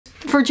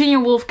Virginia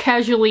Woolf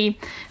casually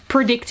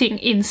predicting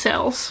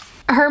incels.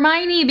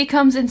 Hermione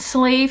becomes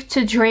enslaved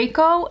to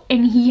Draco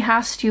and he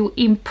has to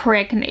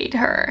impregnate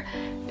her.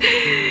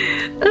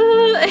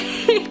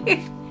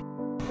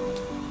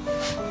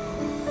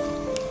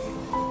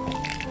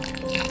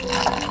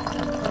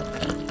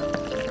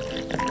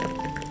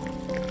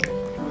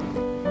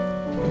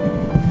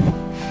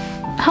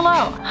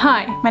 Hello,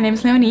 hi, my name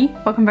is Leonie,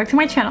 welcome back to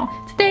my channel.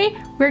 Today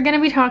we're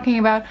gonna be talking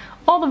about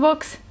all the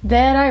books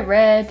that I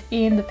read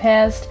in the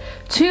past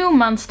 2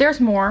 months. There's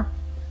more,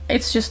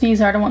 it's just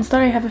these are the ones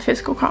that I have a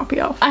physical copy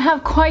of. I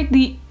have quite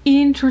the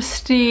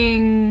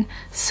interesting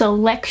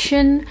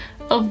selection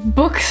of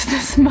books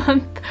this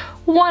month.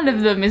 One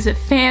of them is a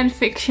fan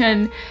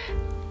fiction.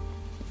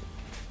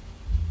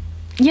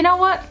 You know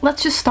what?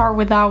 Let's just start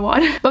with that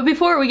one. But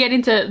before we get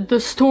into the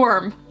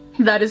storm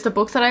that is the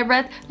books that I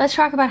read, let's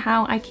talk about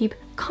how I keep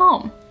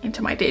calm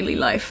into my daily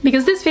life.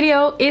 Because this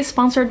video is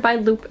sponsored by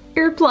Loop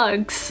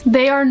earplugs.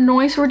 They are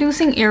noise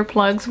reducing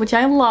earplugs, which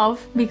I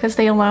love because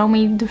they allow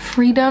me the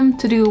freedom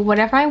to do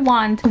whatever I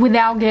want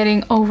without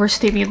getting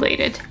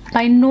overstimulated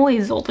by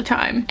noise all the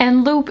time.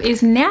 And Loop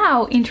is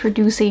now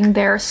introducing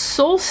their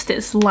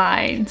Solstice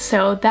line.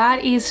 So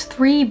that is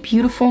 3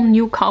 beautiful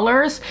new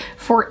colors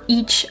for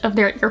each of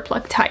their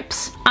earplug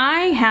types.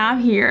 I have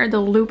here the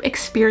Loop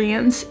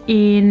Experience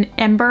in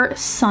Ember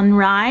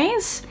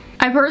Sunrise.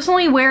 I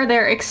personally wear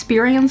their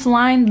Experience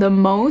line the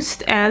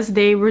most as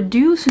they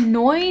reduce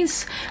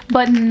noise,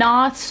 but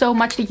not so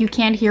much that you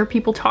can't hear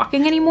people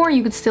talking anymore.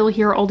 You could still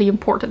hear all the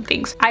important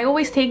things. I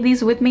always take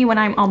these with me when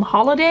I'm on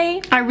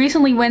holiday. I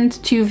recently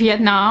went to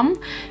Vietnam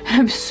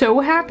and I'm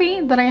so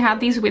happy that I had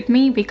these with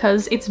me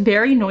because it's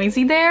very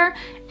noisy there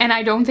and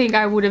I don't think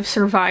I would have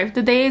survived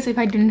the days if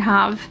I didn't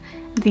have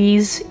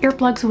these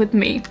earplugs with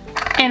me.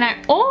 And I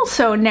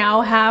also now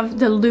have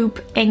the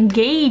Loop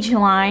Engage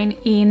line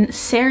in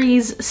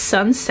Ceres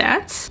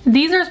Sunsets.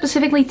 These are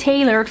specifically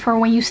tailored for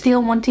when you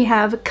still want to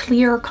have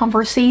clear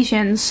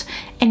conversations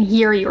and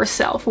hear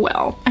yourself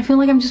well. I feel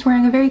like I'm just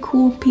wearing a very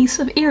cool piece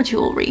of ear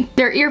jewelry.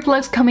 Their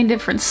earplugs come in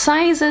different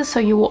sizes, so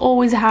you will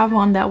always have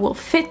one that will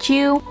fit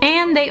you.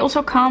 And they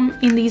also come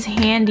in these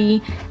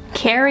handy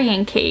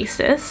carrying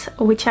cases,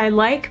 which I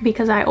like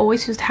because I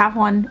always just have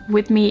one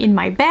with me in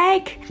my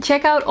bag.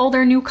 Check out all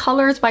their new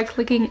colors by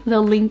clicking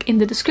the link in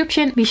the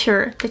description. Be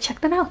sure to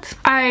check them out.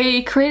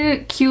 I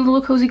created a cute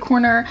little cozy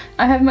corner.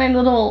 I have my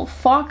little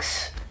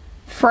fox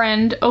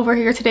friend over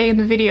here today in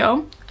the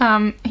video.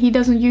 He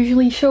doesn't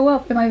usually show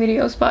up in my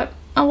videos, but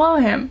I love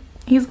him.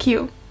 He's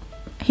cute.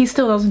 He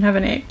still doesn't have a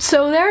name.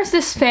 So there's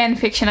this fan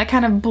fiction that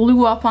kind of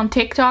blew up on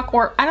TikTok,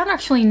 or I don't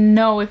actually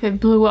know if it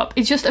blew up.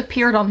 It just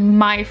appeared on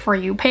my For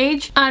You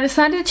page. I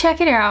decided to check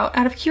it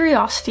out of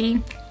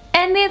curiosity,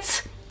 and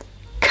it's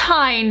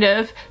kind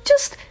of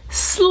just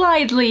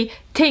slightly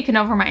taken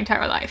over my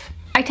entire life.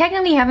 I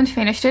technically haven't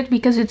finished it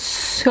because it's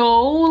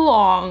so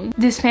long.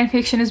 This fan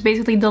fiction is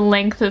basically the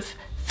length of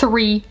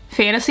 3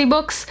 fantasy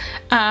books,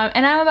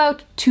 and I'm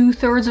about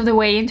 2/3 of the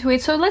way into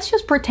it, so let's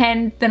just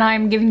pretend that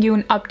I'm giving you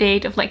an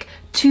update of like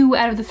 2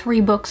 out of the 3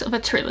 books of a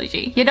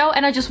trilogy, you know?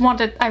 And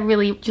I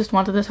really just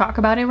wanted to talk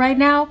about it right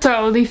now.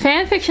 So the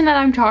fan fiction that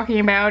I'm talking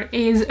about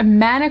is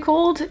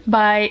Manacled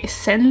by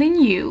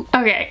Senlin Yu.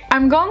 Okay,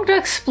 I'm going to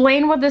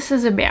explain what this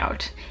is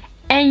about,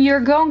 and you're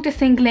going to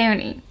think,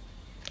 Leonie,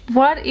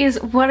 what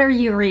are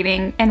you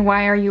reading and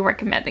why are you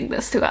recommending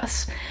this to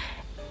us?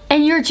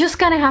 And you're just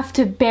gonna have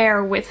to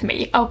bear with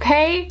me,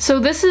 okay? So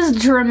this is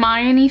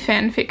dramione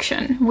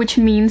fanfiction, which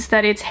means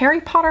that it's Harry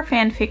Potter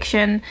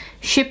fanfiction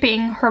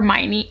shipping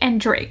Hermione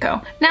and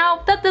Draco.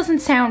 Now, that doesn't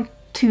sound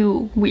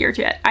too weird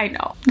yet, I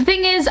know. The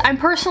thing is, I'm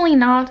personally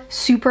not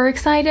super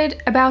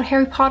excited about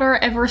Harry Potter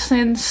ever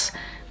since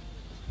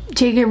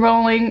J.K.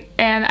 Rowling,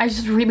 and I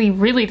just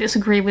really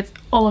disagree with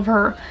all of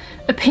her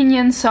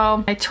opinions,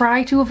 so I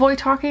try to avoid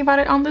talking about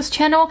it on this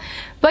channel.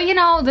 But you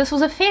know, this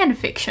was a fan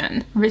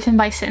fiction written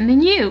by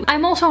Senlin Yu.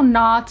 I'm also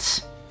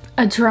not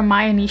a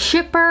Dramione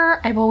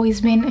shipper. I've always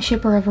been a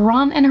shipper of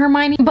Ron and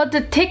Hermione, but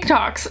the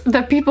TikToks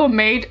that people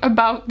made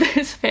about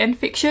this fan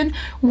fiction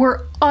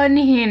were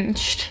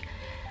unhinged.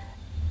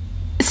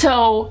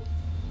 So,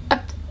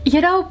 you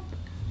know,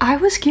 I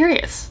was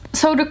curious.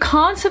 So the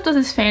concept of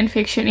this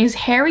fanfiction is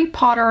Harry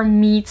Potter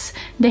meets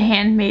The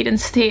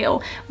Handmaid's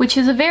Tale, which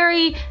is a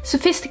very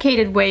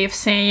sophisticated way of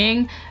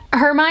saying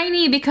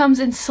Hermione becomes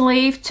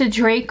enslaved to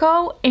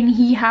Draco and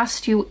he has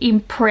to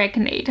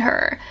impregnate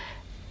her.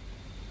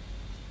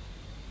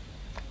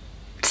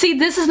 See,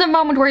 this is the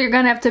moment where you're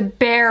gonna have to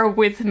bear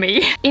with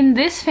me. In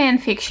this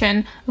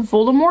fanfiction,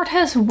 Voldemort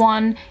has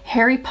won,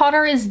 Harry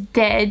Potter is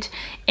dead,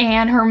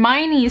 and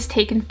Hermione is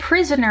taken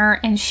prisoner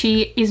and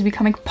she is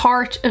becoming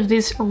part of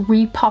this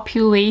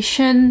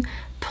repopulation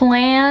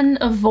plan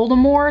of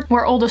Voldemort,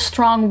 where all the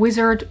strong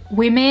wizard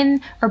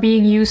women are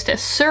being used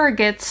as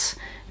surrogates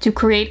to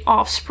create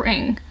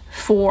offspring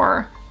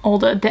for all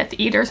the Death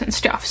Eaters and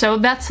stuff. So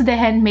that's the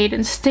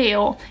Handmaid's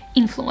Tale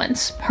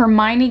influence.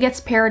 Hermione gets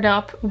paired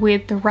up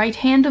with the right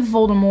hand of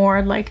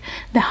Voldemort, like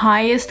the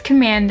highest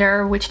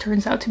commander, which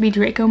turns out to be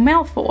Draco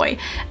Malfoy.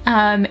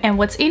 And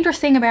what's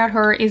interesting about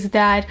her is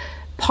that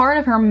part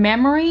of her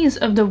memories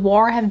of the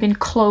war have been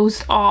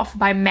closed off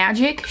by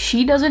magic.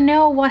 She doesn't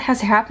know what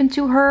has happened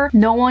to her.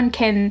 No one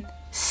can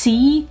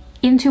see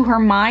into her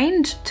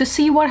mind to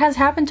see what has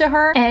happened to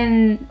her,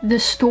 and the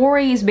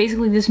story is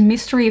basically this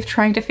mystery of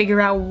trying to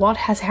figure out what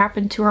has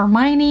happened to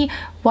Hermione,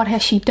 what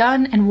has she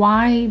done, and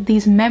why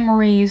these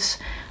memories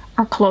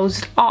are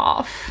closed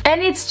off.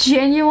 And it's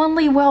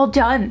genuinely well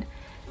done.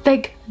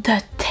 Like,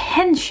 the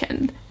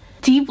tension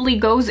deeply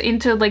goes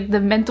into like the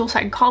mental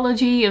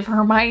psychology of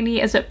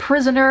Hermione as a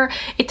prisoner.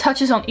 It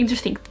touches on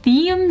interesting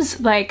themes,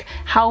 like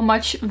how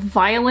much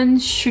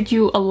violence should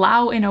you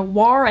allow in a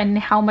war and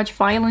how much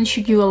violence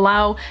should you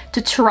allow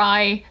to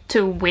try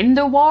to win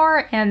the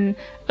war and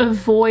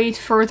avoid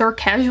further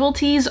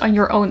casualties on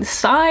your own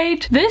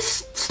side.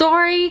 This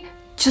story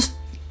just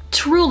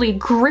truly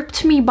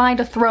gripped me by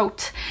the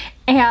throat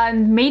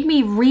and made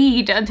me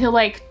read until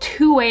like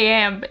 2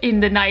 AM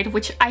in the night,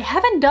 which I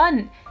haven't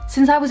done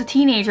since I was a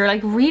teenager.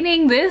 Like,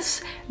 reading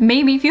this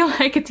made me feel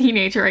like a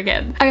teenager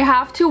again. I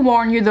have to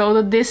warn you though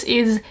that this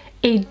is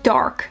a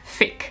dark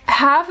fic.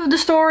 Half of the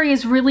story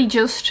is really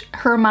just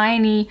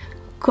Hermione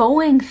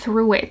going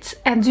through it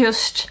and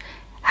just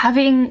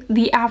having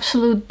the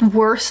absolute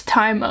worst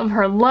time of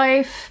her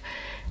life.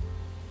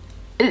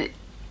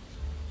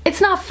 It's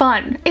not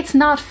fun. It's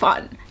not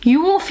fun.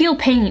 You will feel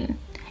pain.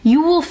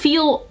 You will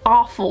feel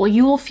awful.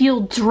 You will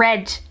feel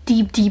dread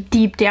deep, deep,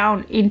 deep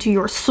down into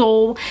your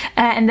soul.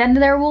 And then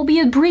there will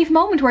be a brief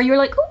moment where you're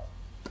like,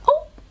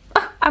 oh,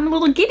 I'm a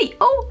little giddy.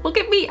 Oh, look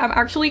at me. I'm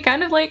actually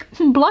kind of like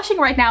blushing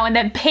right now. And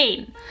then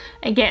pain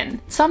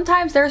again.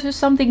 Sometimes there's just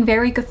something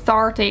very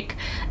cathartic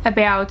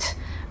about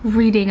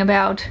reading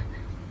about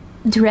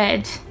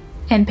dread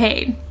and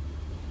pain.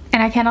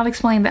 And I cannot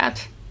explain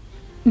that.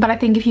 But I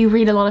think if you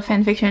read a lot of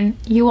fanfiction,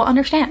 you will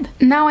understand.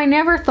 Now, I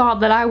never thought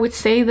that I would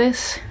say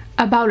this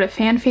about a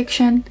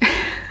fanfiction,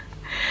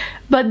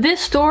 but this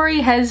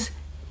story has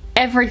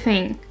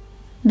everything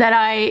that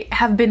I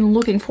have been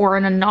looking for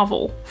in a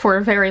novel for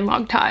a very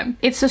long time.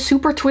 It's a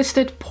super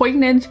twisted,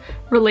 poignant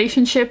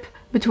relationship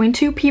between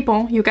two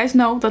people. You guys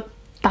know that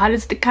that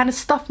is the kind of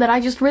stuff that I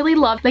just really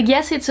love. Like,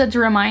 yes, it's a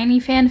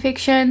dramione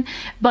fanfiction,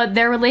 but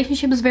their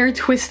relationship is very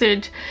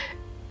twisted.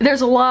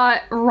 There's a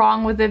lot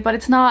wrong with it, but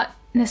it's not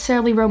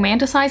necessarily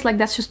romanticized. Like,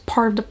 that's just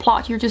part of the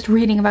plot. You're just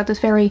reading about this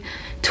very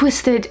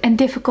twisted and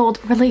difficult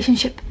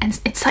relationship, and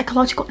it's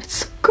psychological. It's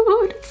so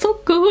good. It's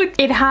so good.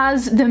 It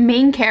has the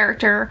main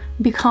character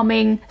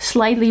becoming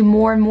slightly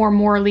more and more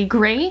morally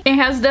gray. It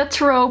has that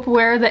trope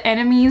where the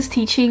enemy is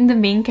teaching the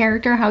main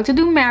character how to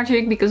do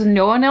magic because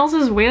no one else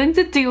is willing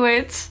to do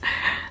it.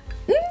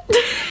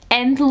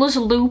 Endless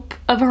loop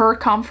of her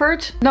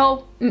comfort.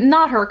 No,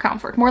 not her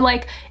comfort, more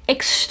like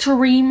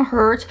extreme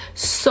hurt.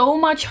 So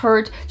much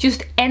hurt,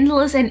 just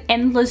endless and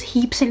endless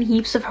heaps and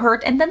heaps of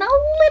hurt, and then a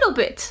little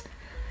bit,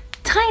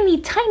 tiny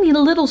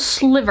little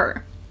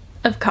sliver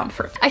of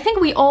comfort. I think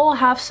we all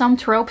have some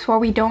tropes where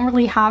we don't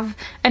really have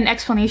an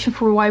explanation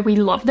for why we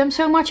love them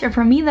so much, and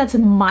for me that's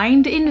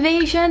mind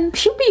invasion.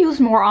 Should be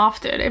used more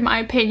often in my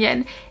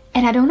opinion,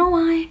 and I don't know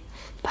why,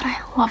 but I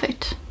love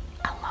it.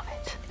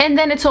 And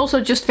then it's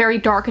also just very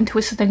dark and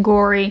twisted and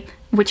gory,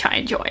 which I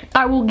enjoy.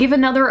 I will give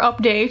another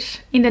update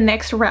in the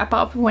next wrap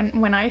up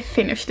when I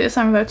finish this.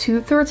 I'm about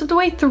 2/3 of the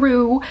way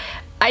through.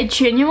 I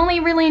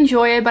genuinely really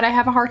enjoy it, but I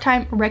have a hard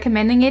time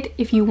recommending it.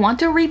 If you want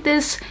to read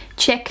this,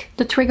 check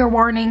the trigger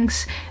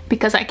warnings,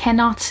 because I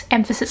cannot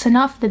emphasize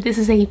enough that this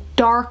is a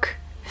dark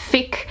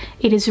fic.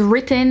 It is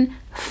written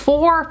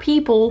for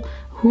people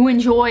who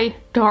enjoy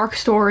dark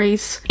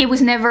stories. It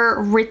was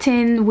never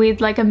written with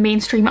like a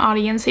mainstream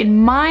audience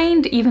in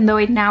mind, even though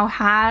it now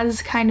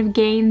has kind of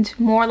gained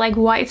more like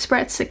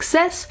widespread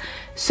success.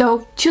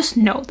 So just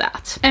know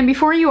that. And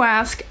before you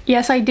ask,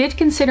 yes, I did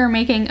consider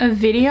making a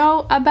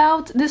video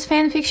about this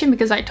fanfiction,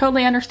 because I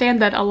totally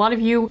understand that a lot of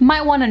you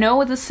might want to know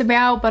what this is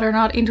about but are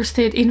not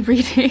interested in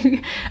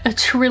reading a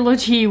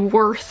trilogy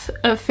worth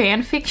of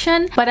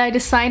fanfiction. But I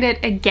decided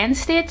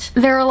against it.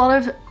 There are a lot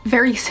of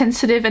very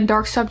sensitive and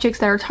dark subjects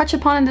that are touched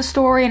upon in the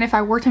story, and if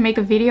I were to make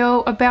a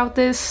video about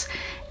this,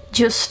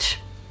 just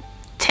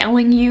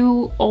telling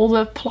you all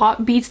the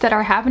plot beats that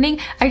are happening,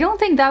 I don't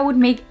think that would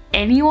make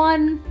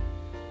anyone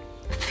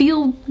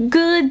feel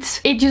good.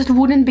 It just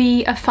wouldn't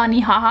be a funny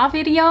haha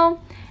video,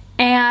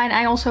 and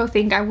I also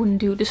think I wouldn't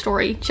do the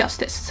story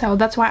justice. So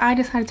that's why I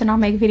decided to not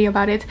make a video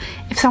about it.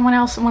 If someone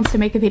else wants to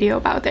make a video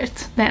about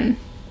it, then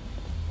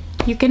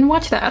you can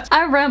watch that.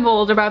 I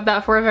rambled about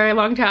that for a very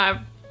long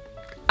time.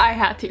 I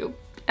had to.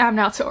 I'm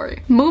not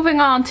sorry. Moving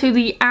on to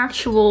the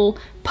actual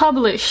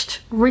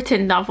published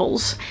written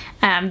novels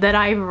that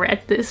I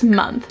read this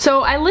month.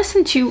 So I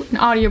listened to an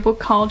audiobook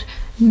called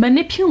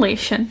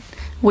Manipulation,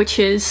 which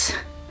is,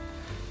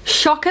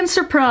 shock and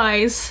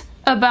surprise,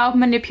 about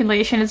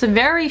manipulation. It's a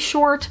very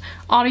short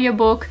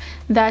audiobook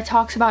that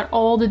talks about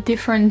all the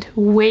different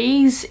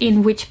ways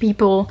in which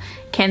people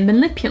can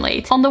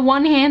manipulate. On the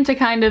one hand, to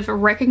kind of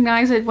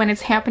recognize it when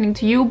it's happening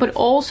to you, but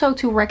also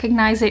to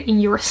recognize it in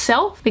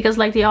yourself, because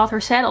like the author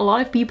said, a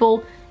lot of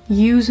people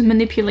use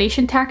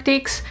manipulation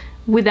tactics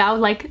without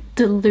like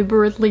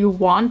deliberately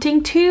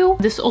wanting to.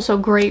 This is also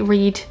a great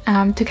read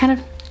to kind of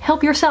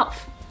help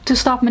yourself to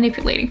stop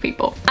manipulating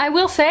people. I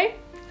will say,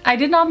 I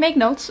did not make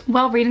notes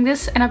while reading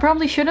this, and I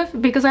probably should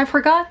have, because I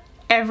forgot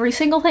every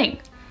single thing.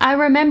 I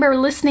remember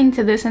listening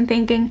to this and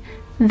thinking,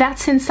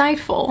 that's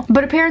insightful,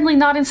 but apparently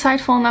not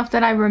insightful enough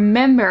that I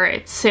remember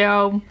it.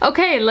 So,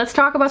 okay, let's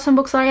talk about some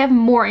books that I have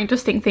more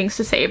interesting things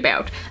to say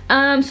about.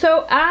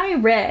 So I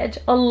read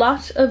a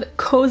lot of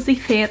cozy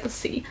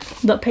fantasy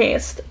the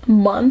past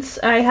months.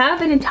 I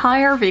have an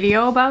entire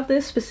video about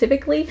this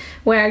specifically,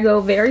 where I go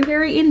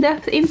very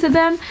in-depth into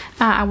them.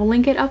 I will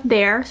link it up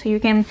there so you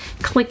can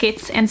click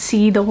it and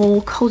see the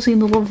whole cozy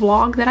little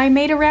vlog that I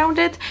made around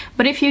it.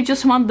 But if you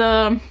just want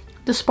the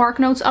Spark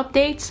Notes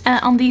updates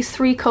on these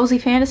 3 cozy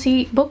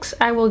fantasy books,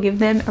 I will give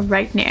them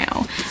right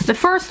now. The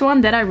first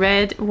one that I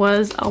read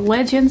was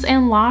Legends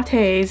and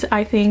Lattes.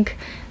 I think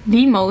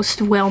the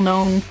most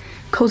well-known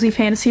cozy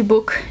fantasy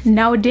book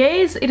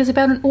nowadays. It is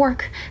about an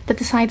orc that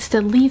decides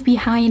to leave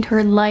behind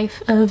her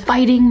life of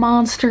fighting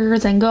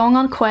monsters and going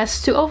on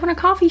quests to open a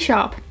coffee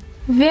shop.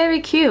 Very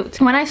cute.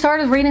 When I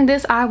started reading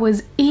this, I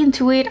was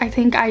into it. I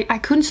think I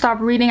couldn't stop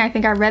reading. I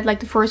think I read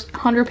like the first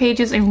 100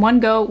 pages in one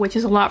go, which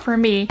is a lot for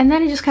me. And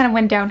then it just kind of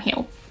went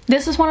downhill.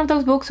 This is one of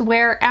those books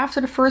where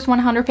after the first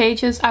 100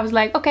 pages, I was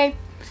like, okay,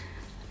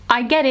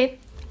 I get it.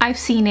 I've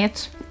seen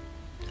it.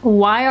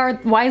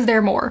 Why is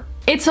there more?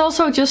 It's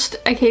also just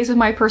a case of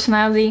my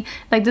personality.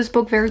 Like, this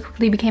book very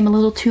quickly became a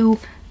little too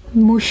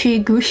mushy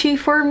gushy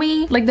for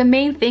me. Like, the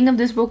main thing of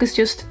this book is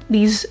just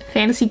these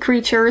fantasy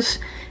creatures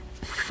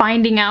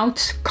finding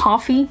out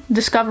coffee,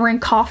 discovering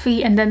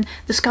coffee, and then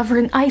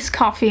discovering iced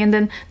coffee, and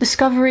then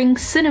discovering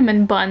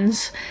cinnamon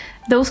buns.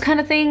 Those kind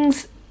of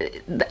things.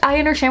 I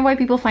understand why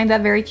people find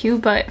that very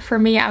cute, but for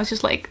me, I was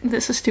just like,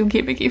 this is too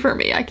gimmicky for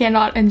me. I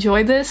cannot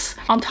enjoy this.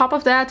 On top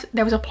of that,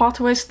 there was a plot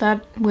twist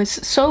that was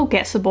so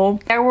guessable.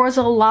 There was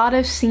a lot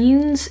of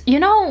scenes. You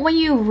know, when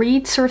you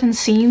read certain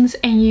scenes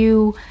and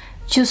you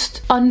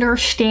just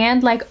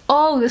understand, like,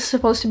 oh, this is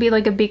supposed to be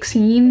like a big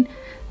scene.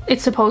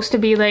 It's supposed to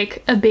be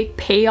like a big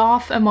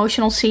payoff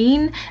emotional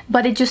scene,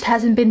 but it just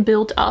hasn't been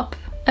built up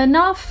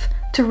enough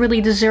to really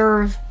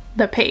deserve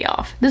the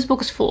payoff. This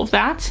book is full of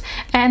that.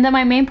 And then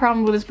my main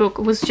problem with this book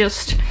was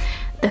just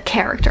the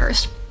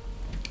characters.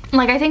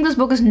 Like, I think this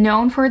book is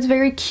known for its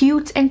very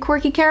cute and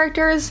quirky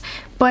characters,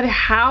 but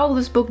how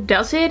this book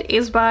does it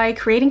is by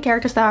creating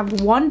characters that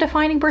have one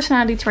defining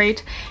personality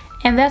trait,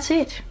 and that's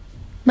it.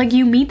 Like,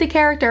 you meet the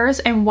characters,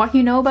 and what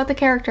you know about the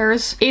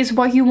characters is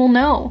what you will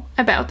know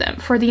about them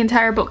for the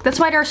entire book. That's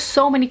why there are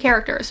so many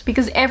characters,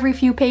 because every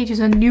few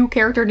pages a new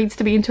character needs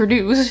to be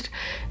introduced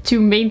to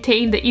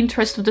maintain the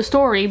interest of the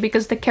story,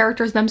 because the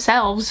characters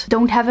themselves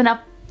don't have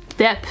enough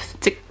depth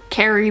to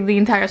carry the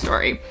entire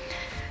story.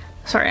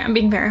 Sorry, I'm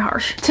being very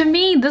harsh. To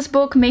me, this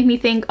book made me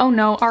think, oh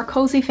no, are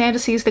cozy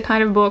fantasies the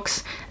kind of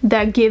books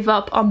that give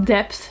up on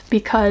depth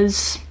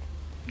because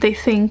they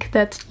think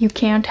that you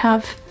can't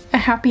have a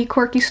happy,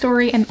 quirky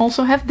story and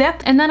also have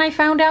depth? And then I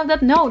found out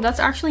that no, that's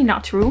actually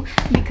not true,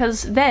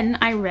 because then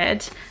I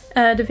read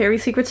The Very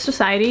Secret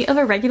Society of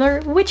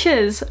Irregular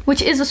Witches,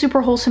 which is a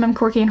super wholesome and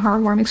quirky and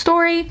heartwarming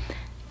story,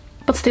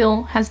 but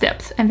still has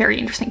depth and very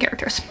interesting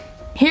characters.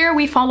 Here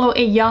we follow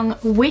a young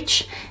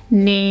witch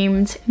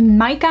named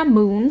Micah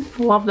Moon.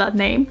 Love that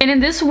name. And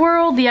in this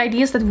world, the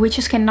idea is that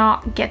witches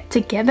cannot get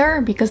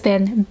together because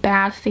then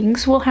bad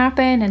things will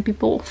happen and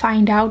people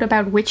find out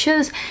about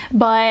witches.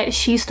 But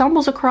she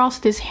stumbles across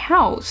this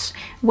house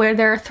where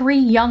there are 3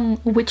 young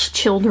witch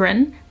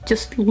children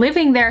just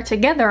living there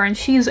together, and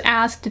she's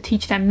asked to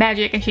teach them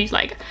magic, and she's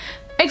like,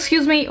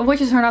 excuse me,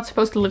 witches are not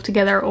supposed to live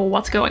together, or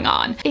what's going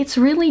on? It's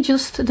really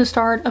just the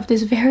start of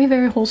this very,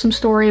 very wholesome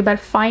story about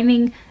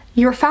finding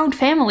your found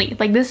family.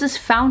 Like, this is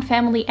found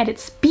family at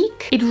its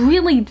peak. It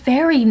really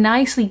very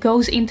nicely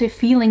goes into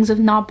feelings of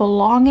not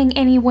belonging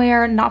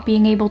anywhere, not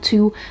being able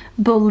to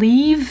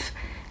believe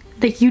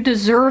that you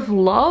deserve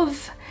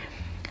love.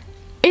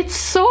 It's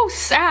so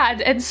sad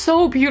and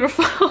so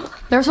beautiful.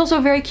 There's also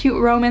a very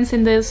cute romance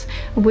in this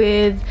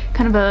with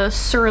kind of a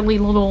surly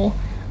little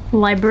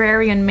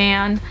librarian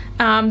man.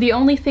 The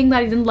only thing that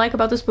I didn't like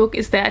about this book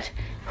is that,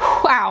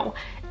 wow,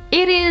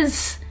 it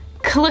is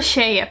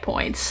cliche at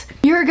points.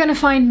 You're gonna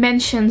find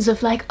mentions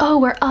of like, oh,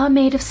 we're all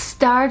made of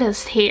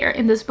stardust here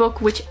in this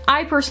book, which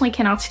I personally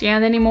cannot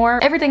stand anymore.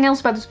 Everything else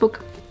about this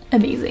book,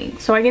 amazing.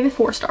 So I gave it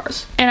 4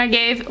 stars. And I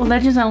gave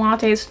Legends and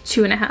Lattes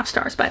 2.5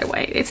 stars, by the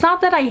way. It's not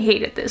that I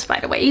hated this,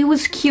 by the way. It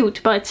was cute,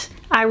 but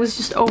I was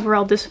just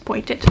overall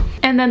disappointed.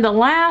 And then the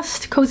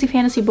last cozy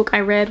fantasy book I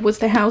read was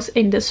The House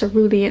in the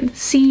Cerulean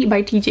Sea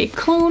by TJ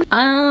Klune.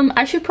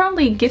 I should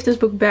probably give this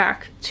book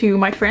back to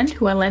my friend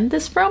who I lent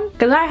this from,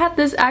 because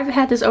I've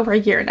had this over a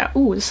year now.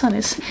 Ooh, the sun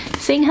is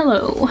saying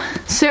hello.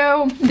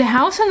 So The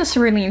House on the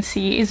Cerulean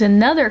Sea is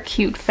another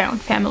cute found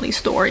family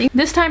story.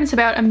 This time it's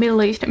about a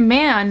middle-aged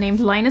man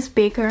named Linus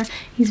Baker.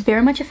 He's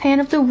very much a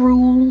fan of the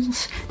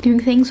rules, doing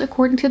things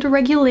according to the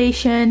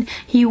regulation.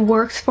 He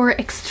works for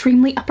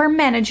extremely upper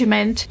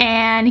management,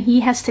 and he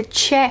has to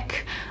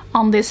check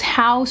on this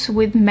house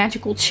with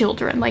magical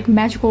children, like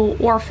magical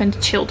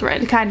orphaned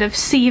children, kind of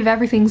see if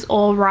everything's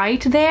all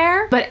right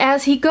there. But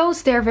as he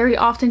goes there very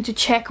often to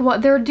check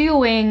what they're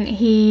doing,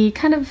 he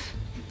kind of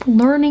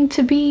learning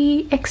to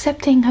be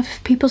accepting of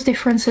people's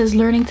differences,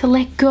 learning to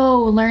let go,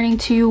 learning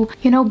to,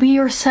 you know, be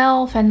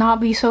yourself and not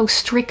be so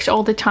strict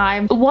all the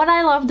time. What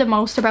I love the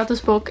most about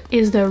this book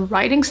is the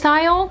writing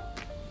style.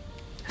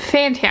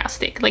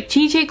 Fantastic. Like,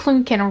 TJ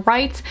Klune can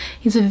write.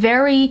 He's a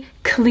very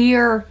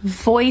clear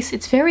voice.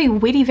 It's very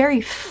witty,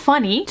 very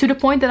funny, to the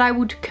point that I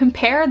would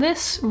compare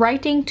this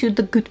writing to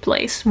The Good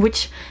Place,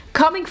 which,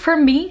 coming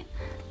from me,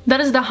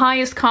 that is the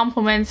highest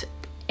compliment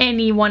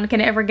anyone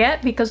can ever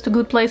get, because The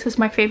Good Place is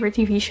my favorite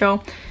TV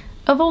show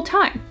of all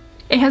time.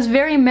 It has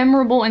very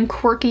memorable and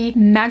quirky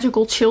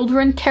magical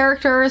children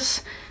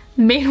characters,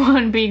 main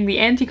one being the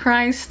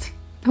Antichrist,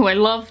 who I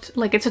loved.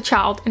 Like, it's a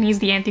child and he's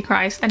the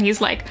Antichrist and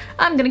he's like,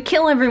 I'm gonna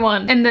kill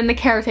everyone. And then the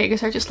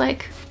caretakers are just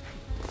like,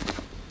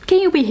 can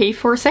you behave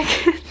for a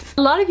second?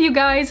 A lot of you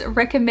guys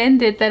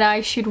recommended that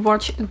I should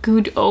watch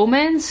Good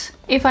Omens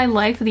if I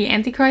liked the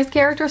Antichrist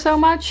character so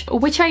much,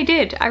 which I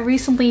did. I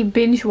recently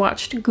binge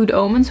watched Good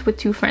Omens with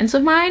 2 friends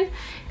of mine,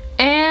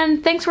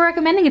 and thanks for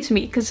recommending it to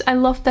me, because I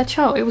loved that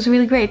show. It was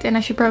really great, and I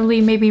should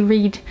probably maybe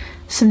read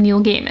some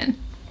Neil Gaiman.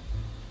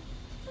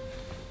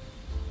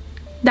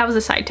 That was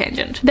a side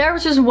tangent. There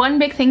was just one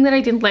big thing that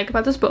I didn't like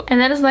about this book, and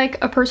that is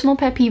like a personal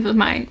pet peeve of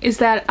mine, is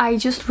that I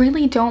just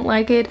really don't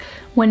like it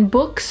when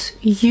books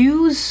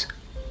use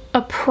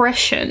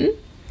oppression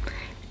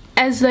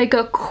as like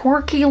a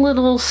quirky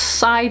little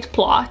side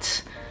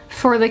plot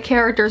for the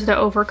characters to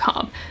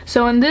overcome.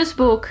 So in this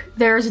book,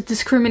 there's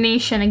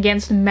discrimination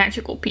against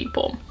magical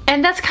people.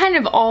 And that's kind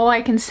of all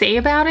I can say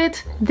about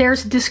it.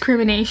 There's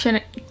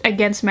discrimination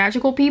against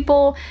magical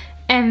people,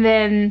 and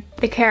then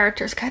the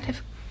characters kind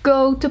of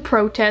go to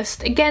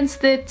protest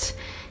against it,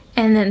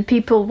 and then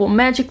people will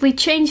magically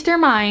change their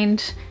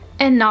mind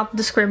and not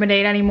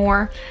discriminate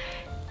anymore.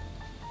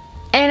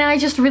 And I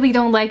just really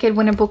don't like it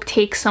when a book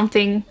takes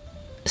something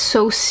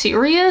so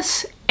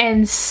serious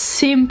and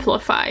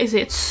simplifies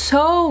it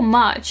so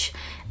much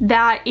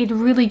that it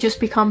really just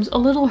becomes a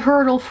little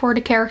hurdle for the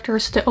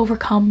characters to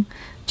overcome,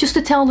 just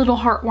to tell a little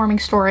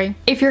heartwarming story.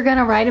 If you're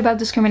gonna write about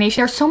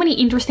discrimination, there's so many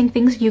interesting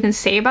things you can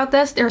say about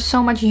this. There's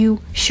so much you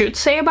should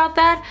say about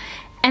that.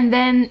 And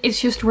then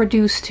it's just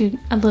reduced to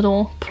a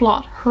little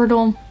plot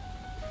hurdle.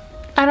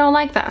 I don't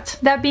like that.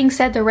 That being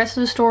said, the rest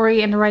of the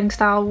story and the writing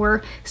style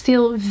were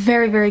still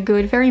very, very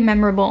good, very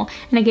memorable,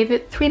 and I gave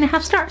it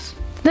 3.5 stars.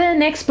 The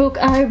next book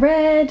I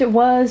read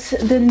was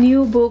the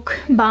new book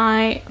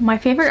by my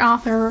favorite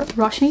author,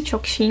 Roshni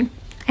Chokshi,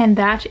 and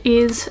that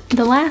is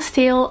The Last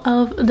Tale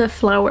of the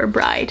Flower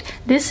Bride.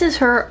 This is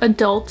her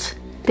adult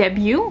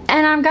debut,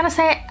 and I'm gonna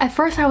say at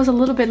first I was a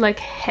little bit like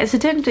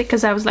hesitant,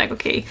 because I was like,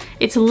 okay,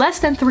 it's less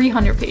than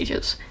 300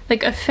 pages,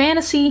 like a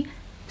fantasy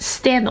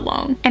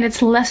standalone, and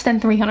it's less than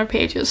 300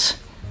 pages.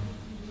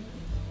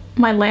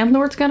 My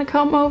landlord's gonna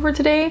come over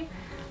today,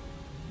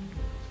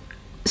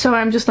 so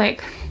I'm just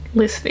like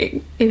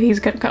listening if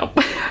he's gonna come.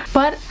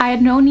 But I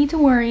had no need to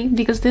worry,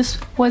 because this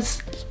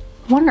was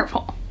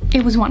wonderful.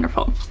 It was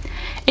wonderful.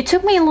 It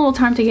took me a little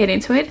time to get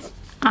into it,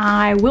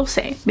 I will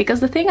say, because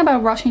the thing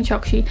about Roshni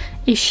Chokshi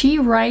is she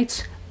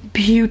writes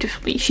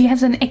beautifully. She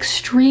has an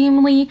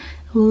extremely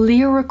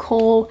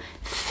lyrical,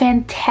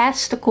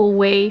 fantastical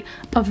way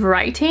of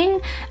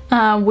writing,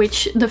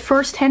 which the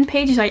first 10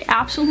 pages I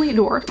absolutely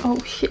adored. Oh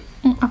shit.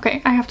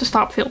 Okay, I have to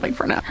stop filming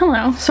for now.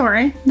 Hello,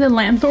 sorry. The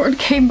landlord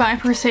came by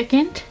for a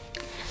second,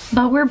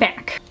 but we're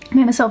back. I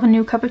made myself a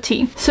new cup of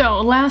tea. So,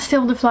 Last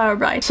Tale of the Flower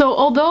Bride. So,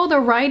 although the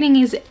writing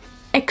is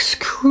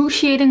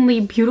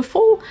excruciatingly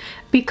beautiful,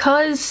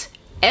 because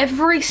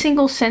every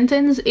single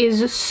sentence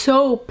is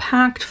so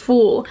packed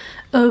full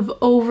of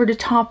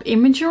over-the-top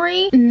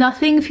imagery,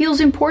 nothing feels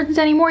important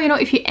anymore. You know,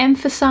 if you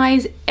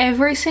emphasize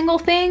every single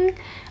thing,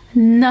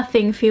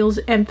 nothing feels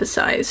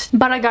emphasized.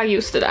 But I got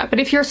used to that. But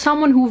if you're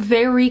someone who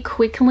very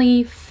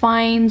quickly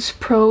finds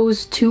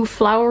prose too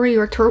flowery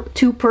or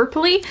too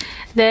purpley,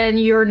 then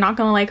you're not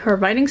gonna like her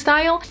writing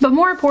style. But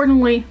more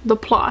importantly, the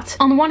plot.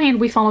 On the one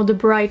hand, we follow the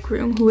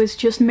bridegroom, who has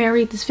just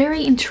married this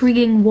very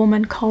intriguing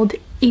woman called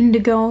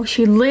Indigo.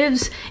 She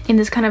lives in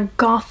this kind of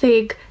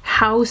gothic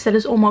house that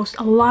is almost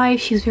alive.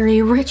 She's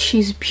very rich,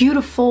 she's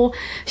beautiful,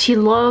 she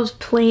loves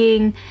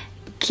playing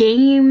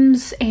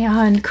games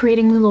and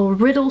creating little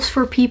riddles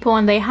for people,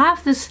 and they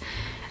have this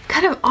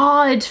kind of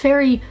odd,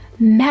 very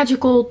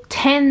magical,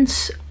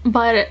 tense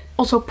but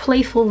also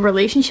playful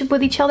relationship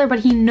with each other, but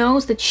he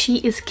knows that she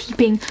is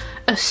keeping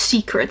a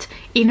secret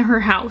in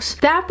her house.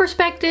 That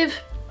perspective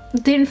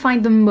didn't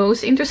find the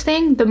most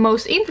interesting. The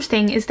most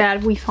interesting is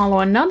that we follow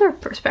another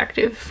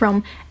perspective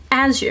from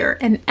Azure,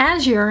 and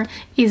Azure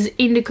is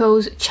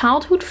Indigo's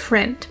childhood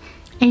friend,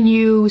 and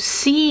you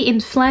see in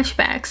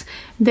flashbacks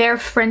their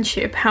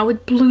friendship, how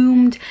it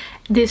bloomed,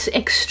 this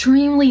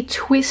extremely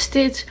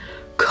twisted,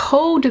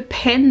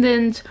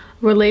 codependent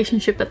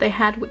relationship that they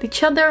had with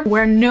each other,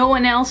 where no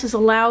one else is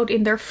allowed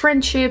in their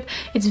friendship.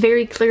 It's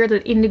very clear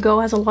that Indigo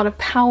has a lot of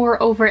power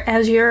over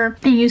Azure,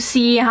 and you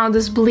see how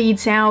this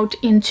bleeds out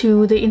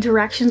into the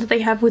interactions that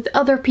they have with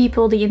other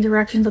people, the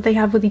interactions that they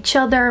have with each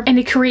other, and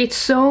it creates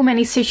so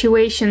many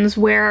situations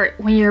where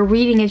when you're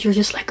reading it, you're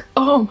just like,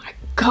 oh my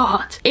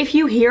god. If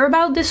you hear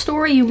about this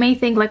story, you may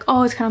think like,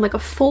 oh, it's kind of like a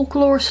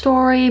folklore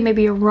story,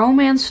 maybe a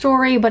romance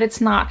story, but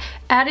it's not.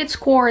 At its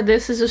core,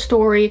 this is a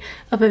story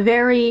of a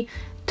very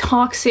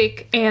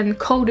toxic and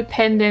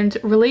codependent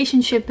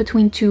relationship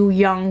between two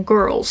young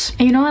girls.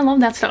 And you know, I love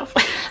that stuff.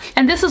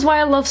 And this is why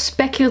I love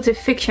speculative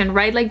fiction,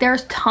 right? Like,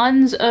 there's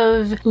tons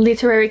of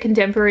literary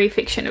contemporary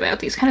fiction about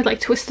these kind of like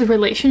twisted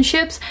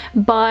relationships,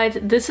 but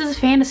this is a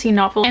fantasy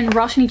novel, and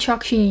Roshni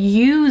Chokshi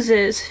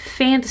uses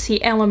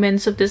fantasy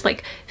elements of this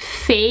like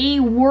fae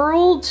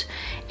world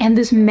and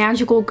this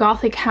magical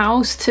gothic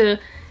house to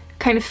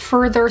kind of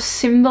further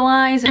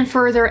symbolize and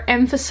further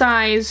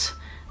emphasize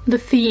the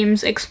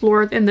themes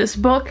explored in this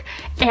book.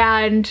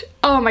 And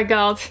oh my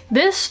god,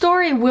 this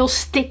story will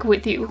stick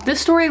with you. This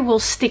story will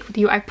stick with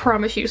you, I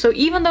promise you. So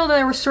even though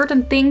there were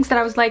certain things that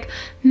I was like,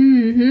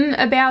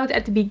 about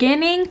at the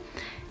beginning,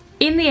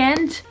 in the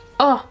end,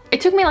 oh,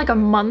 it took me like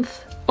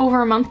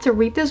over a month to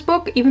read this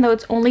book, even though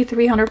it's only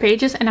 300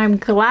 pages, and I'm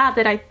glad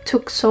that I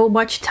took so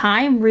much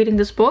time reading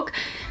this book,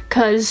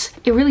 because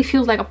it really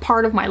feels like a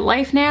part of my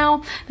life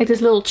now, like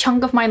this little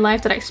chunk of my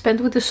life that I spent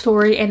with the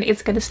story, and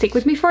it's gonna stick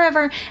with me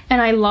forever,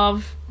 and I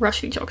love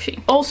Roshni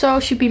Chokshi. Also,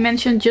 should be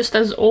mentioned, just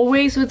as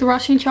always with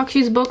Roshni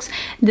Chokshi's books,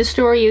 this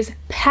story is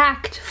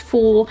packed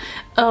full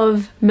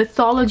of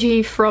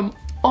mythology from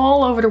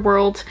all over the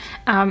world,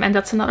 and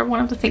that's another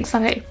one of the things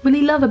that I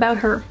really love about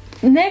her.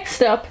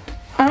 Next up,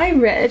 I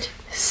read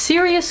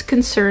Serious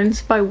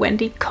Concerns by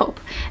Wendy Cope.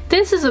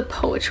 This is a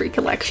poetry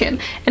collection,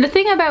 and the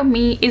thing about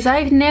me is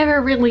I've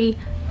never really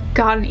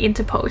gotten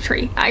into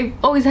poetry. I've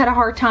always had a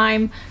hard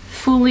time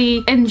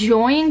fully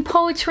enjoying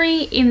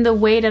poetry in the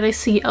way that I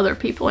see other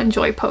people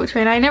enjoy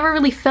poetry, and I never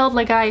really felt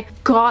like I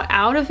got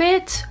out of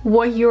it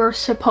what you're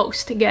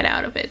supposed to get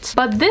out of it.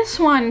 But this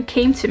one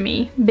came to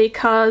me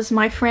because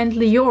my friend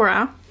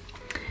Leora,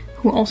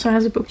 who also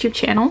has a booktube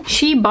channel,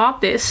 she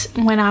bought this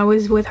when I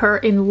was with her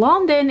in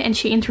London, and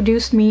she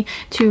introduced me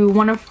to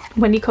one of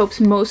Wendy Cope's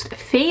most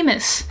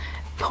famous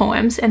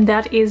poems, and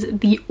that is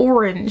The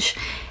Orange.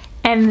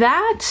 And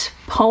that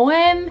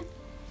poem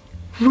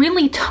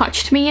really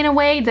touched me in a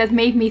way that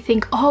made me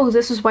think, oh,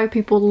 this is why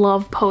people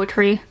love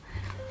poetry.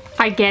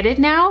 I get it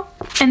now.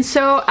 And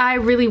so I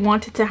really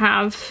wanted to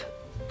have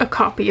a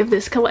copy of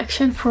this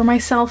collection for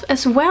myself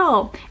as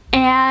well,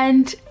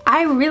 and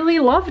I really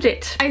loved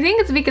it. I think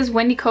it's because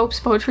Wendy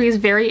Cope's poetry is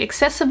very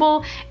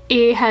accessible.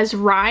 It has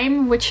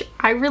rhyme, which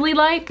I really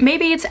like.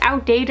 Maybe it's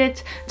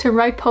outdated to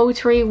write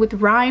poetry with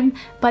rhyme,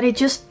 but it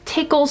just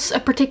tickles a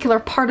particular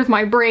part of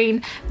my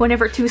brain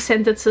whenever two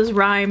sentences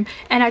rhyme,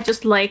 and I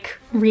just like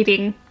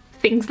reading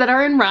things that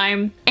are in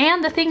rhyme.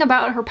 And the thing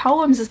about her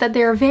poems is that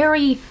they're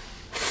very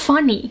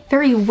funny,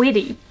 very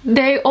witty.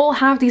 They all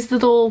have these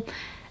little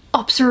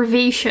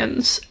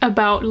observations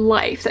about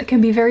life that can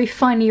be very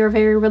funny or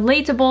very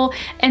relatable,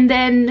 and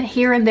then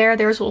here and there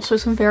there's also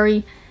some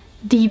very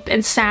deep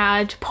and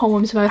sad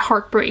poems about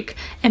heartbreak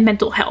and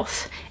mental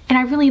health, and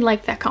I really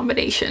like that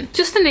combination.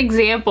 Just an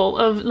example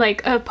of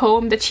like a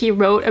poem that she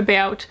wrote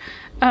about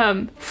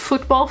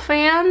football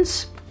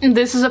fans.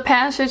 This is a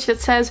passage that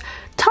says,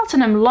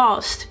 "Tottenham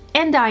lost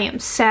and I am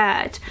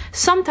sad.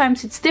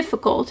 Sometimes it's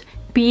difficult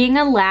being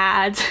a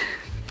lad."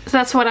 So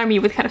that's what I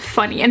mean with kind of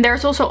funny. And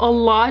there's also a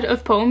lot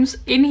of poems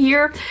in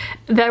here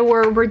that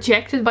were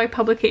rejected by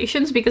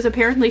publications, because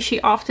apparently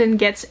she often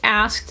gets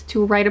asked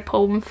to write a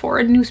poem for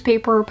a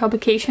newspaper or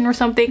publication or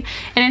something,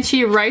 and then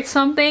she writes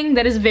something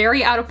that is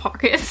very out of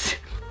pocket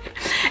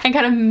and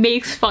kind of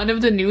makes fun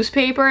of the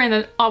newspaper, and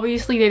then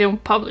obviously they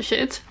don't publish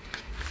it.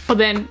 But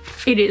then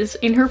it is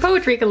in her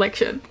poetry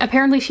collection.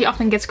 Apparently she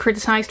often gets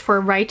criticized for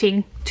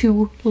writing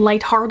too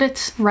lighthearted,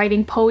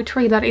 writing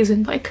poetry that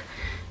isn't like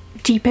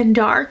deep and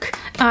dark,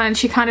 and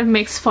she kind of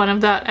makes fun of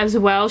that as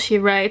well. She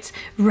writes,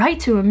 "Write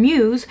to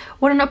amuse?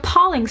 What an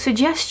appalling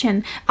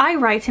suggestion. I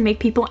write to make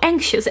people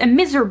anxious and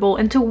miserable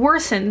and to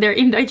worsen their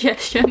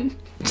indigestion."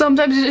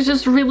 Sometimes it's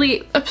just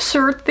really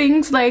absurd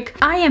things like,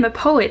 "I am a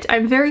poet.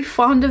 I'm very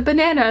fond of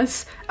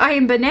bananas. I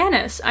am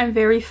bananas. I'm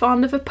very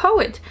fond of a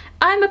poet.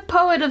 I'm a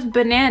poet of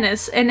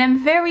bananas and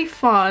am very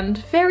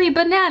fond, very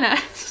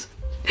bananas."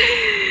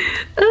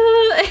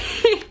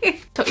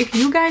 So if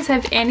you guys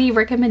have any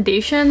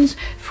recommendations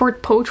for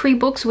poetry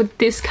books with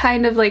this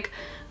kind of like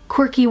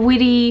quirky,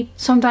 witty,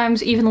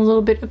 sometimes even a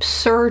little bit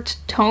absurd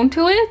tone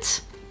to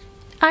it,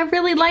 I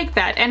really like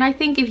that. And I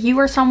think if you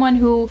are someone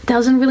who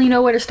doesn't really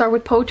know where to start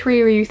with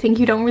poetry, or you think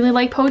you don't really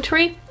like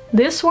poetry,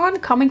 this one,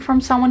 coming from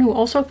someone who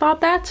also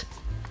thought that,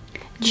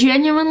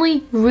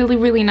 genuinely really,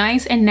 really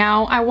nice, and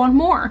now I want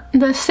more.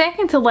 The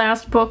second to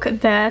last book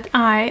that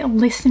I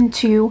listened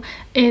to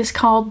is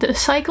called The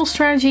Cycle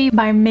Strategy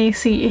by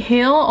Macy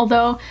Hill,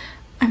 although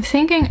I'm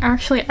thinking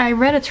actually I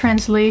read a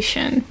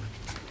translation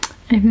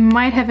and it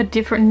might have a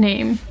different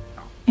name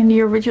in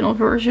the original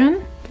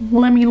version.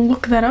 Let me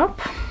look that up.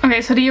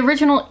 Okay, so the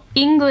original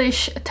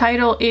English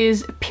title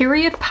is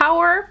Period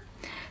Power,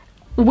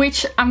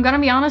 which, I'm gonna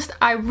be honest,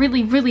 I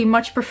really, really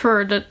much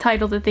prefer the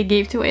title that they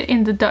gave to it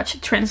in the Dutch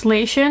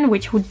translation,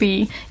 which would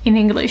be, in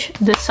English,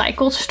 The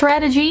Cycle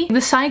Strategy.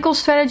 The Cycle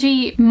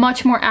Strategy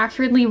much more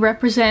accurately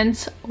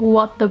represents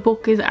what the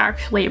book is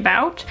actually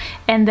about,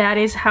 and that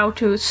is how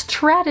to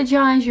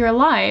strategize your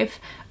life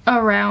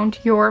around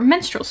your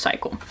menstrual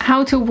cycle.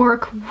 How to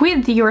work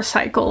with your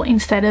cycle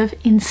instead of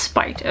in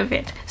spite of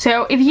it.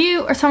 So if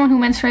you are someone who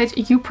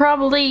menstruates, you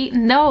probably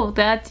know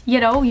that, you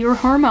know, your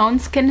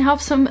hormones can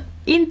have some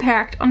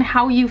impact on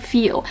how you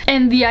feel.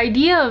 And the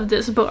idea of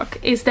this book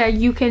is that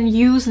you can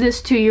use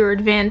this to your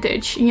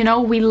advantage. You know,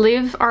 we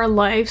live our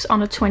lives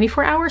on a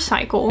 24-hour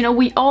cycle. You know,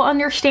 we all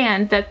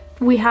understand that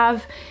we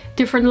have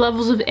different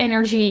levels of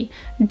energy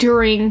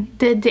during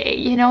the day.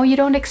 You know, you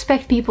don't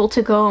expect people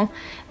to go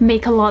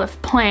make a lot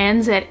of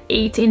plans at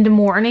 8 in the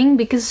morning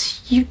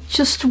because you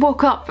just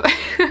woke up.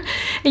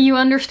 And you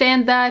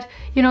understand that,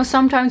 you know,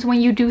 sometimes when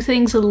you do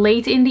things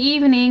late in the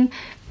evening,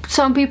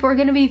 some people are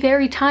going to be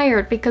very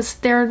tired because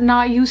they're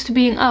not used to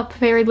being up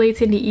very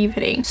late in the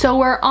evening. So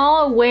we're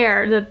all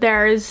aware that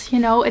there is, you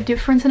know, a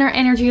difference in our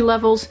energy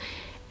levels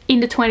in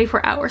the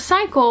 24-hour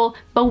cycle,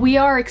 but we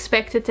are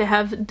expected to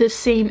have the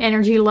same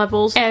energy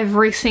levels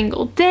every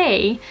single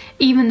day,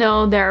 even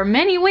though there are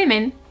many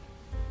women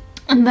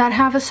that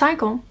have a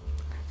cycle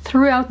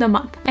throughout the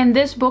month. And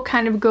this book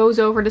kind of goes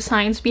over the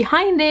science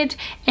behind it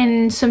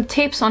and some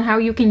tips on how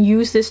you can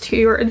use this to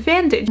your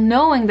advantage,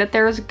 knowing that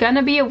there's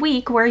gonna be a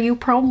week where you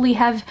probably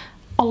have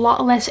a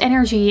lot less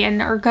energy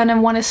and are gonna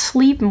want to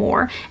sleep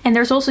more, and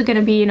there's also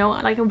gonna be, you know,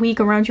 like a week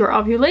around your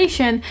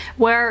ovulation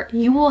where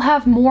you will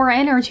have more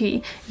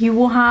energy, you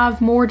will have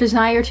more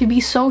desire to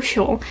be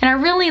social. And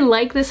I really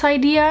like this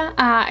idea.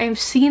 I've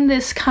seen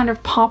this kind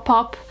of pop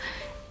up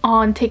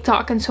on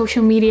TikTok and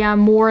social media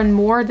more and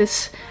more,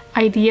 this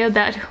idea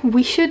that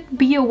we should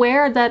be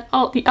aware that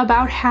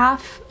about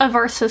half of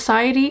our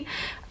society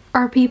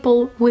are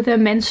people with a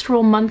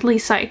menstrual monthly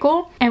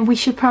cycle, and we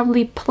should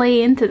probably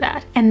play into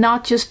that and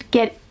not just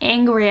get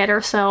angry at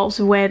ourselves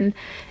when,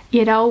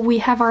 you know, we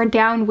have our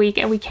down week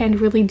and we can't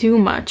really do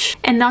much,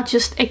 and not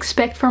just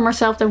expect from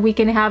ourselves that we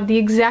can have the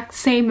exact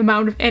same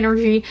amount of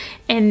energy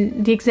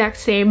and the exact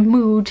same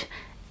mood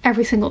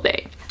every single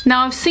day.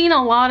 Now, I've seen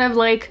a lot of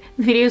like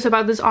videos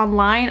about this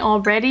online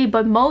already,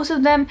 but most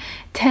of them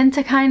tend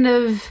to kind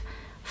of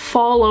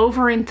fall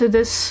over into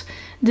this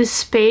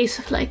space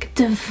of like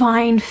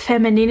divine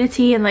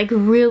femininity and like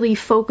really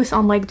focus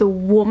on like the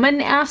woman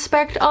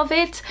aspect of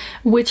it,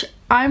 which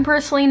I'm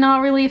personally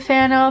not really a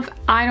fan of.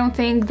 I don't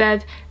think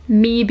that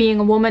me being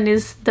a woman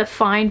is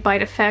defined by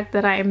the fact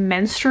that I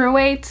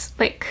menstruate.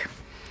 Like,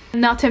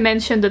 not to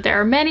mention that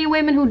there are many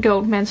women who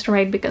don't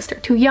menstruate because they're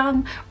too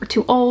young or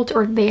too old,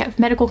 or they have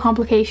medical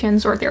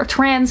complications, or they're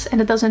trans,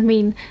 and it doesn't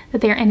mean that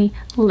they're any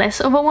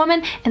less of a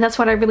woman. And that's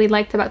what I really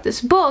liked about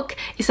this book,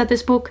 is that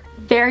this book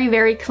very,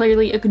 very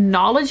clearly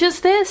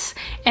acknowledges this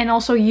and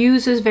also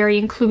uses very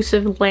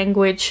inclusive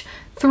language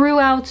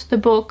throughout the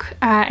book,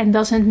 and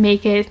doesn't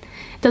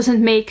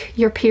make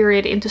your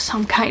period into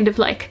some kind of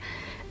like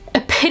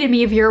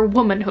epitome of your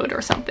womanhood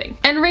or something.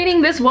 And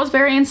reading this was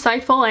very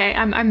insightful.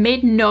 I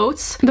made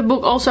notes. The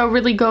book also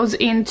really goes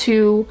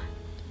into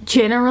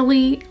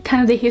generally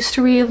kind of the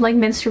history of like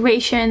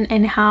menstruation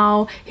and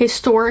how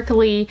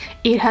historically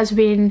it has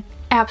been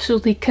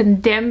absolutely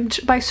condemned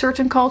by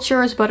certain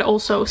cultures, but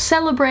also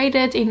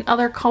celebrated in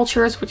other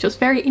cultures, which was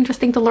very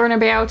interesting to learn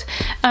about.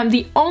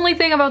 The only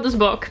thing about this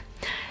book,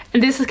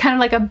 and this is kind of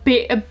like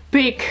a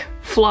big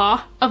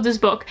flaw of this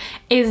book,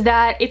 is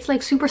that it's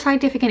like super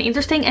scientific and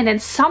interesting, and then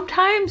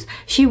sometimes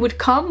she would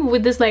come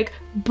with this like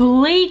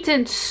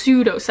blatant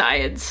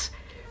pseudoscience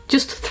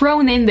just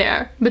thrown in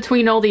there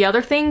between all the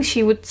other things.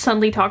 She would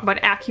suddenly talk about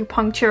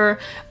acupuncture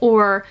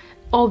or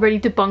already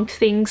debunked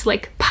things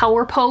like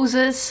power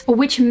poses,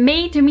 which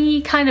made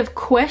me kind of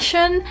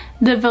question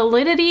the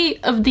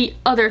validity of the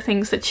other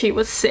things that she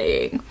was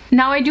saying.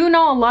 Now, I do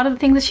know a lot of the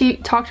things that she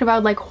talked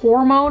about, like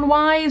hormone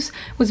wise,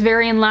 was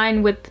very in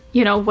line with,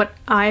 you know, what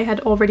I had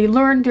already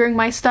learned during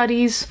my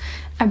studies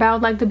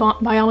about like the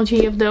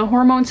biology of the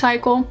hormone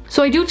cycle.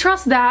 So I do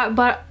trust that,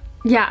 but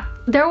yeah,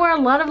 there were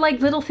a lot of like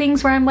little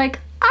things where I'm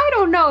like, I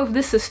don't know if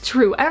this is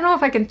true. I don't know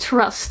if I can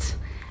trust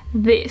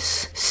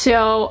this.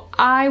 So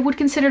I would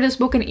consider this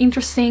book an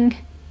interesting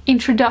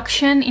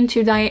introduction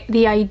into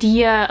the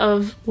idea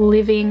of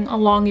living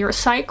along your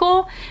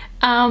cycle,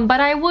 but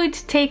I would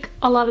take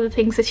a lot of the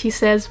things that she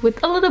says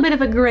with a little bit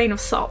of a grain of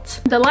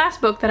salt. The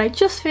last book that I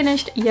just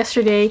finished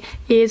yesterday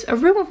is A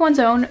Room of One's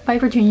Own by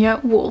Virginia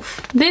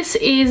Woolf. This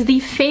is the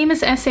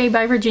famous essay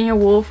by Virginia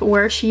Woolf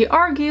where she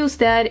argues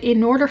that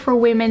in order for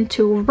women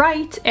to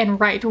write and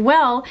write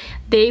well,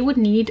 they would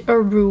need a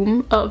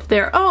room of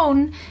their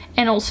own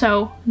and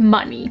also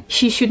money.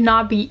 She should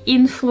not be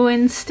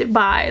influenced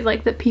by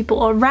like the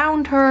people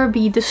around her,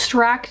 be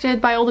distracted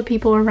by all the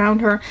people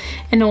around her,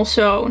 and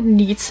also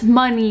needs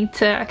money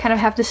to kind of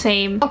have the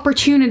same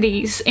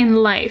opportunities in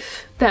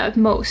life that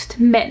most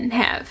men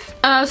have.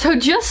 So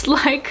just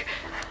like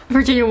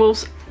Virginia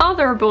Woolf's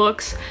other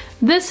books,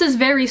 this is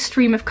very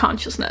stream of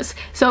consciousness.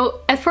 So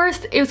at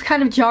first it was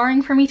kind of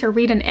jarring for me to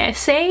read an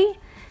essay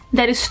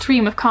that is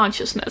stream of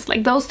consciousness.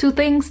 Like those two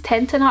things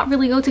tend to not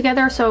really go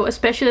together, so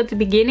especially at the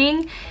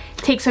beginning, it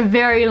takes a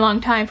very long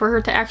time for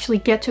her to actually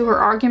get to her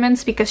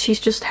arguments because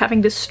she's just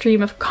having this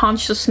stream of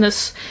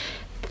consciousness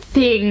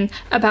thing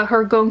about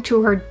her going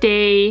to her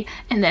day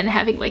and then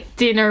having like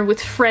dinner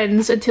with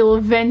friends until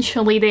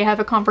eventually they have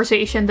a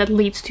conversation that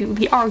leads to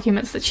the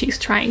arguments that she's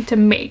trying to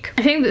make.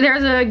 I think that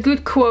there's a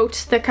good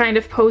quote that kind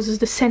of poses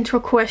the central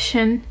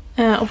question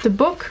of the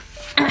book.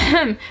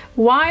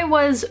 Why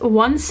was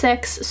one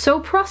sex so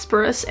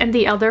prosperous and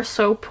the other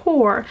so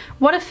poor?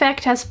 What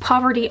effect has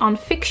poverty on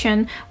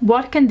fiction?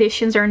 What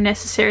conditions are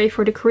necessary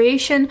for the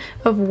creation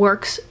of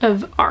works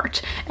of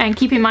art? And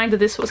keep in mind that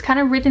this was kind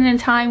of written in a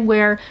time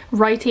where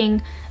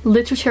writing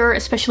literature,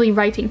 especially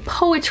writing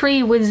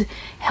poetry, was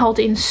held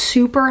in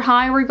super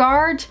high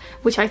regard,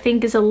 which I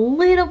think is a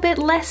little bit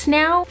less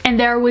now. And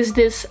there was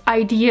this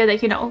idea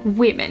that, you know,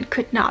 women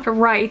could not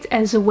write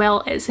as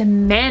well as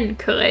men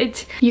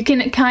could. You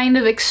can kind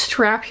of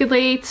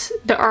extrapolate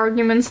the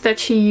arguments that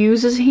she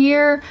uses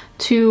here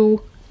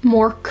to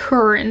more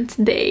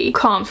current day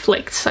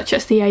conflicts, such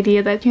as the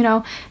idea that, you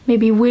know,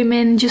 maybe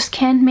women just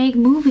can't make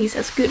movies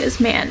as good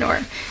as men, or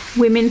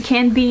women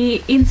can't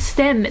be in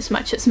STEM as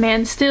much as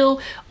men.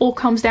 Still all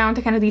comes down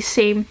to kind of these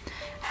same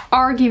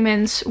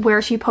arguments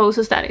where she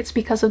poses that it's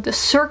because of the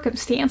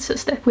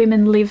circumstances that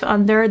women live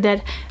under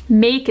that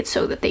make it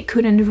so that they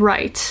couldn't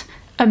write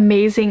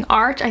amazing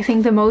art. I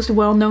think the most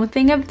well-known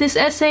thing of this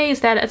essay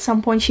is that at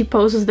some point she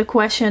poses the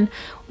question,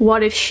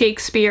 what if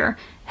Shakespeare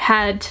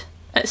had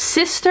a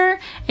sister?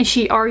 And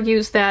she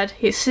argues that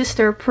his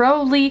sister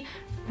probably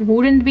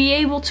wouldn't be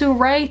able to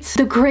write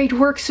the great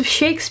works of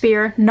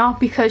Shakespeare, not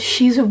because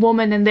she's a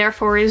woman and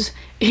therefore is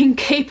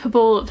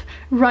incapable of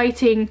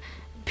writing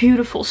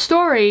beautiful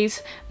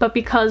stories, but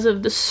because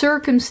of the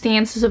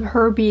circumstances of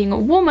her being a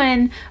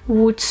woman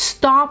would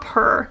stop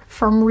her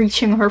from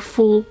reaching her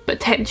full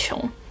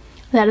potential.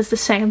 That is the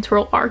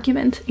central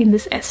argument in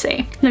this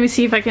essay. Let me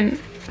see if I can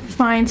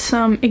find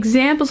some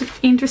examples of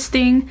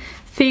interesting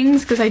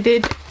things, because I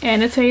did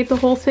annotate the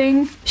whole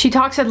thing. She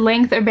talks at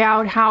length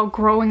about how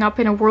growing up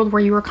in a world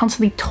where you are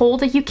constantly told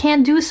that you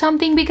can't do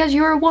something because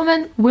you're a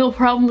woman will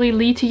probably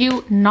lead to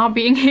you not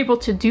being able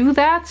to do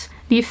that.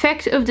 The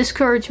effect of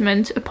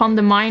discouragement upon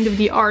the mind of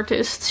the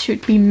artist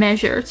should be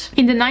measured.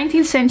 In the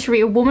 19th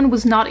century, a woman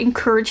was not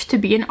encouraged to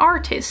be an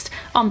artist.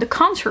 On the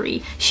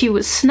contrary, she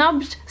was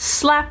snubbed,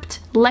 slapped,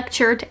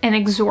 lectured, and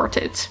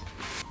exhorted.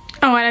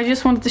 Oh, and I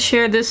just wanted to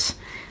share this.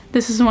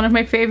 This is one of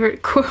my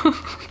favorite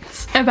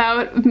quotes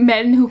about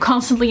men who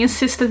constantly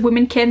insist that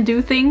women can't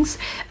do things.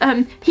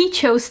 He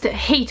chose to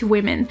hate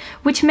women,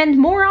 which meant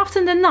more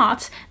often than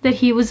not that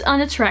he was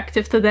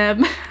unattractive to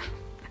them.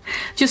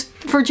 Just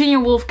Virginia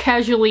Woolf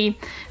casually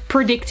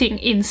predicting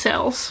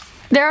incels.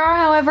 There are,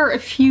 however, a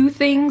few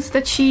things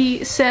that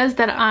she says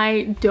that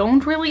I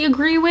don't really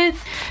agree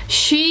with.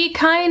 She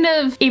kind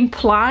of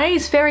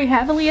implies very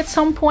heavily at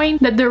some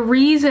point that the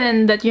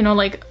reason that, you know,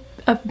 like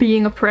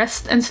being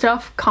oppressed and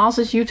stuff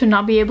causes you to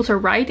not be able to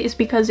write is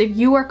because if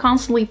you are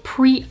constantly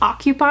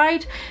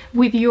preoccupied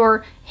with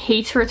your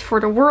hatred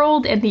for the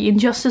world and the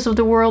injustice of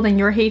the world and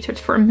your hatred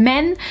for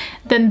men,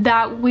 then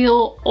that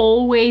will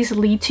always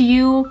lead to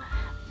you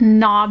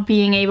not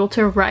being able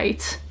to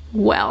write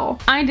well.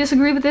 I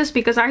disagree with this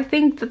because I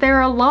think that there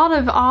are a lot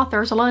of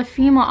authors, a lot of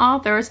female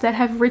authors that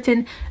have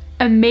written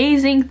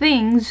amazing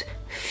things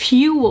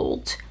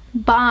fueled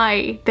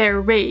by their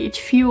rage,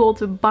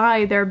 fueled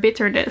by their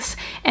bitterness,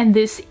 and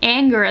this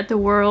anger at the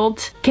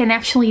world can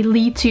actually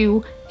lead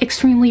to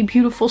extremely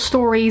beautiful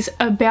stories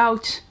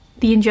about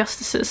the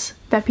injustices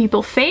that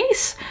people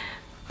face.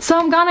 So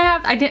I'm gonna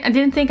have, I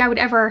didn't think I would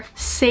ever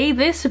say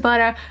this,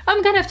 but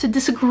I'm gonna have to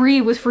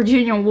disagree with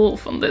Virginia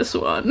Woolf on this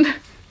one.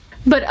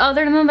 But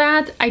other than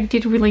that, I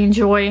did really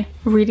enjoy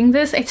reading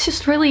this. It's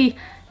just really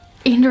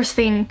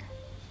interesting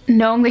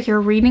knowing that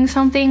you're reading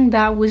something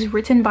that was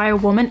written by a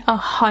woman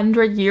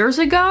 100 years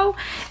ago,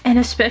 and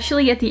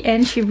especially at the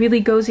end she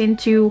really goes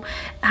into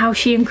how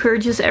she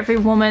encourages every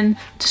woman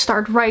to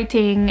start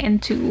writing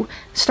and to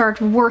start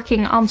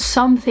working on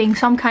something,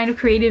 some kind of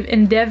creative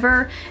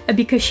endeavor,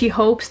 because she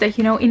hopes that,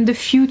 you know, in the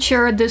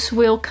future this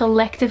will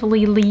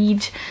collectively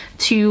lead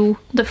to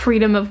the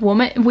freedom of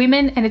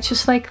women. And it's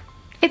just like,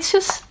 it's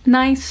just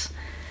nice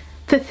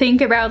to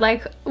think about,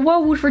 like,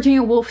 what would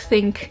Virginia Woolf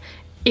think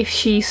if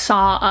she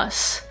saw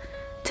us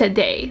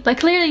today. Like,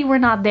 clearly we're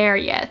not there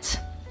yet,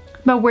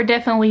 but we're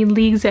definitely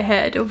leagues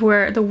ahead of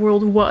where the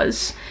world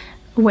was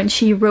when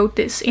she wrote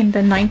this in the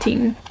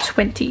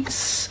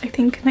 1920s. I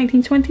think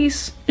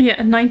 1920s?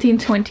 Yeah,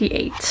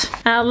 1928.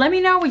 Let me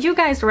know what you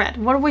guys read.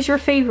 What was your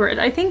favorite?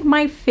 I think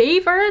my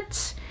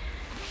favorite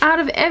out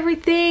of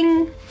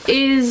everything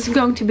is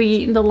going to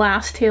be The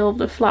Last Tale of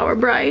the Flower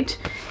Bride.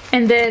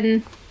 And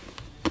then,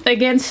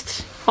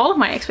 against all of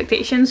my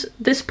expectations,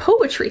 this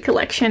poetry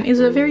collection is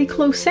a very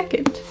close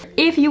second.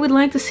 If you would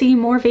like to see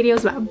more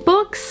videos about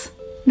books,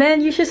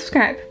 then you should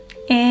subscribe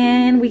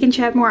and we can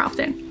chat more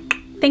often.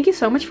 Thank you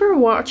so much for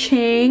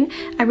watching.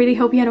 I really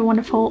hope you had a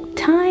wonderful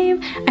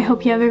time. I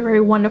hope you have a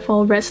very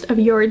wonderful rest of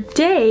your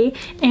day,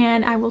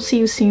 and I will see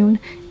you soon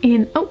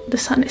in... Oh, the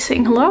sun is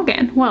saying hello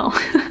again. Well,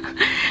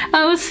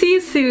 I will see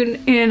you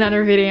soon in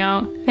another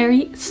video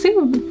very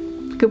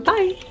soon.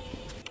 Goodbye.